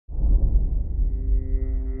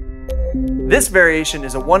This variation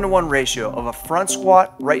is a 1-to-1 ratio of a front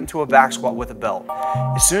squat right into a back squat with a belt.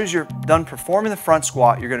 As soon as you're done performing the front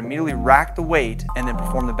squat, you're going to immediately rack the weight and then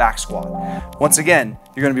perform the back squat. Once again,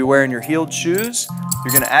 you're going to be wearing your heeled shoes.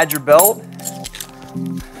 You're going to add your belt,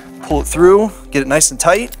 pull it through, get it nice and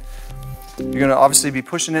tight. You're going to obviously be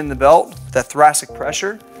pushing in the belt with that thoracic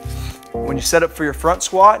pressure. When you set up for your front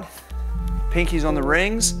squat, pinkies on the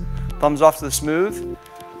rings, thumbs off to the smooth.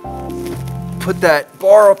 Put that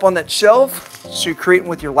bar up on that shelf so you're creating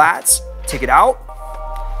with your lats. Take it out.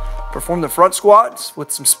 Perform the front squats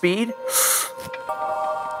with some speed.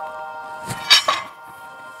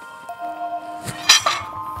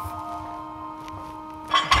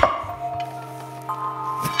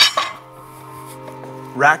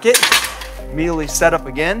 Rack it. Immediately set up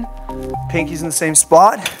again. Pinkies in the same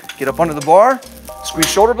spot. Get up under the bar. Squeeze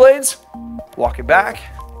shoulder blades. Walk it back.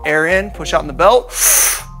 Air in. Push out in the belt.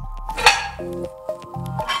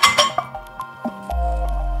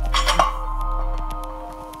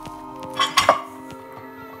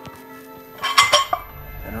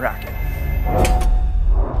 And rack it.